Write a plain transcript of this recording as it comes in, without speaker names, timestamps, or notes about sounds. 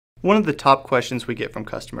One of the top questions we get from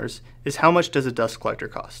customers is how much does a dust collector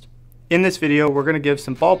cost? In this video, we're going to give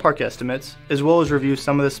some ballpark estimates, as well as review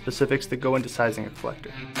some of the specifics that go into sizing a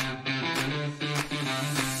collector.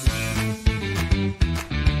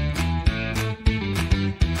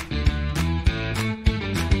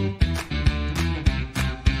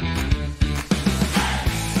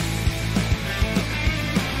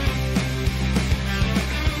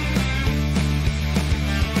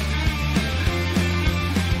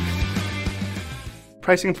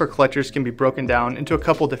 Pricing for collectors can be broken down into a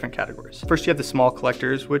couple different categories. First, you have the small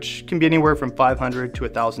collectors, which can be anywhere from $500 to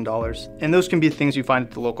 $1,000, and those can be things you find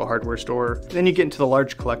at the local hardware store. Then you get into the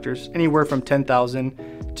large collectors, anywhere from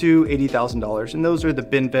 $10,000 to $80,000, and those are the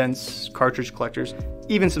bin vents, cartridge collectors,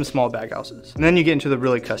 even some small bag houses. And then you get into the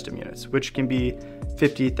really custom units, which can be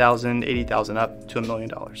 $50,000, $80,000 up to $1 million.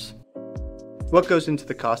 What goes into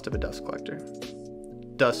the cost of a dust collector?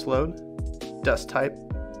 Dust load, dust type,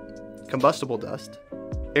 combustible dust,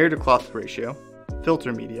 air to cloth ratio,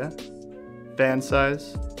 filter media, fan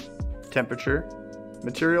size, temperature,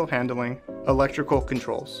 material handling, electrical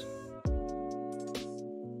controls.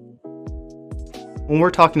 When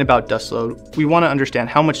we're talking about dust load, we want to understand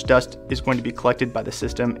how much dust is going to be collected by the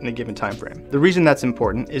system in a given time frame. The reason that's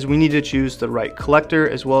important is we need to choose the right collector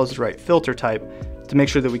as well as the right filter type to make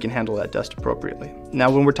sure that we can handle that dust appropriately. Now,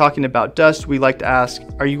 when we're talking about dust, we like to ask,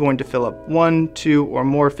 are you going to fill up 1, 2, or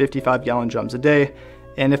more 55-gallon drums a day?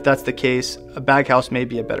 And if that's the case, a bag house may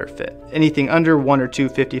be a better fit. Anything under 1 or 2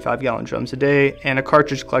 55-gallon drums a day and a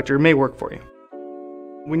cartridge collector may work for you.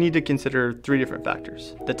 We need to consider 3 different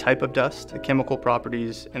factors: the type of dust, the chemical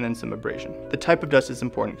properties, and then some abrasion. The type of dust is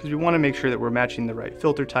important because we want to make sure that we're matching the right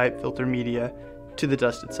filter type, filter media, to the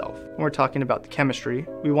dust itself. When we're talking about the chemistry,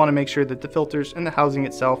 we want to make sure that the filters and the housing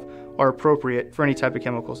itself are appropriate for any type of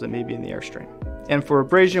chemicals that may be in the airstream. And for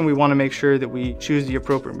abrasion, we want to make sure that we choose the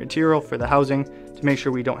appropriate material for the housing to make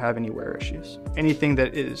sure we don't have any wear issues. Anything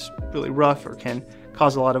that is really rough or can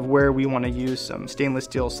cause a lot of wear, we want to use some stainless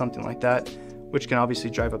steel, something like that, which can obviously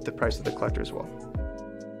drive up the price of the collector as well.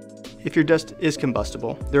 If your dust is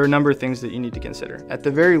combustible, there are a number of things that you need to consider. At the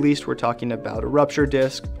very least, we're talking about a rupture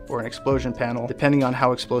disc or an explosion panel, depending on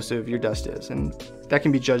how explosive your dust is, and that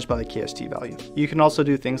can be judged by the KST value. You can also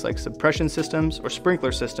do things like suppression systems or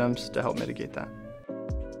sprinkler systems to help mitigate that.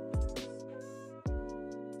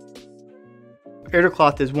 Air to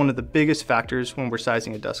cloth is one of the biggest factors when we're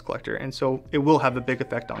sizing a dust collector, and so it will have a big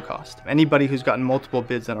effect on cost. Anybody who's gotten multiple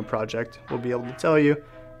bids on a project will be able to tell you,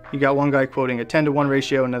 you got one guy quoting a 10-to-1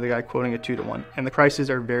 ratio, another guy quoting a 2-to-1, and the prices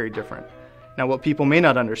are very different. Now, what people may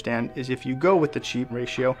not understand is if you go with the cheap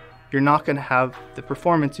ratio, you're not going to have the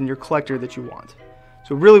performance in your collector that you want.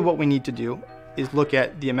 So really what we need to do is look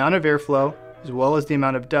at the amount of airflow as well as the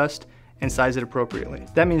amount of dust and size it appropriately.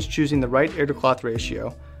 That means choosing the right air to cloth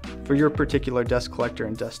ratio for your particular dust collector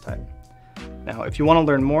and dust type. Now, if you want to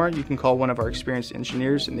learn more, you can call one of our experienced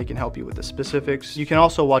engineers and they can help you with the specifics. You can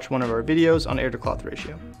also watch one of our videos on air to cloth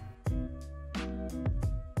ratio.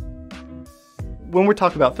 When we're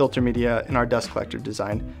talking about filter media in our dust collector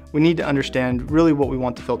design, we need to understand really what we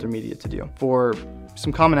want the filter media to do. For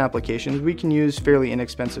some common applications, we can use fairly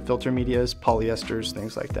inexpensive filter medias, polyesters,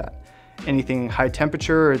 things like that. Anything high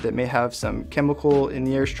temperature or that may have some chemical in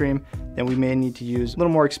the airstream, then we may need to use a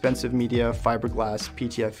little more expensive media, fiberglass,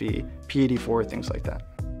 PTFE, P84, things like that.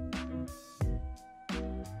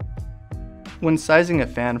 When sizing a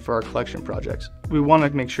fan for our collection projects, we want to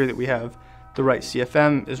make sure that we have the right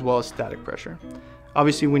CFM as well as static pressure.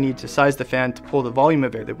 Obviously, we need to size the fan to pull the volume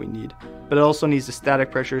of air that we need, but it also needs the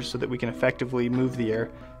static pressure so that we can effectively move the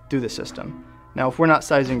air through the system. Now, if we're not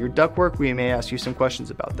sizing your ductwork, we may ask you some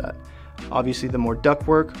questions about that. Obviously, the more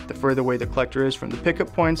ductwork, the further away the collector is from the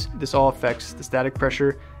pickup points, this all affects the static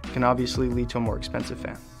pressure and can obviously lead to a more expensive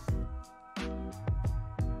fan.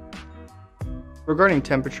 Regarding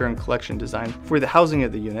temperature and collection design, for the housing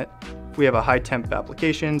of the unit, if we have a high temp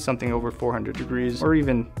application, something over 400 degrees or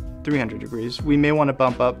even 300 degrees, we may want to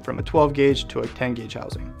bump up from a 12 gauge to a 10 gauge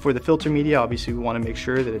housing. For the filter media, obviously we want to make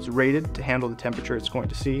sure that it's rated to handle the temperature it's going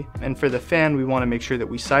to see. And for the fan, we want to make sure that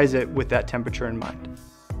we size it with that temperature in mind.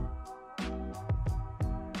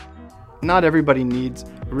 Not everybody needs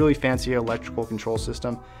a really fancy electrical control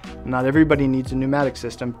system. Not everybody needs a pneumatic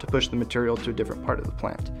system to push the material to a different part of the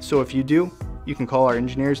plant. So if you do, you can call our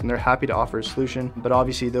engineers and they're happy to offer a solution, but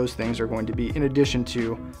obviously those things are going to be in addition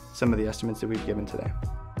to some of the estimates that we've given today.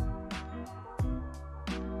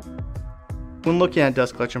 When looking at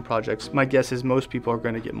dust collection projects, my guess is most people are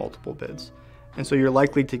going to get multiple bids. And so you're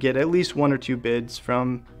likely to get at least 1 or 2 bids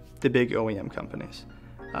from the big OEM companies.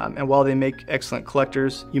 And while they make excellent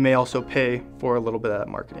collectors, you may also pay for a little bit of that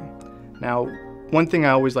marketing. Now, One thing I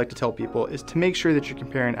always like to tell people is to make sure that you're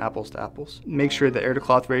comparing apples to apples. Make sure the air to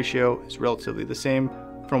cloth ratio is relatively the same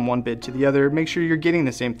from one bid to the other. Make sure you're getting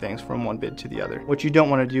the same things from one bid to the other. What you don't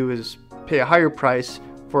want to do is pay a higher price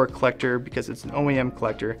for a collector because it's an OEM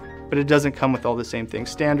collector, but it doesn't come with all the same things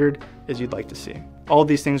standard as you'd like to see. All of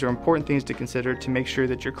these things are important things to consider to make sure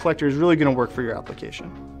that your collector is really going to work for your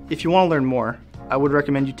application. If you want to learn more, I would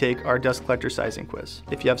recommend you take our dust collector sizing quiz.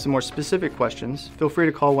 If you have some more specific questions, feel free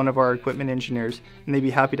to call one of our equipment engineers and they'd be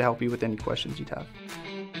happy to help you with any questions you'd have.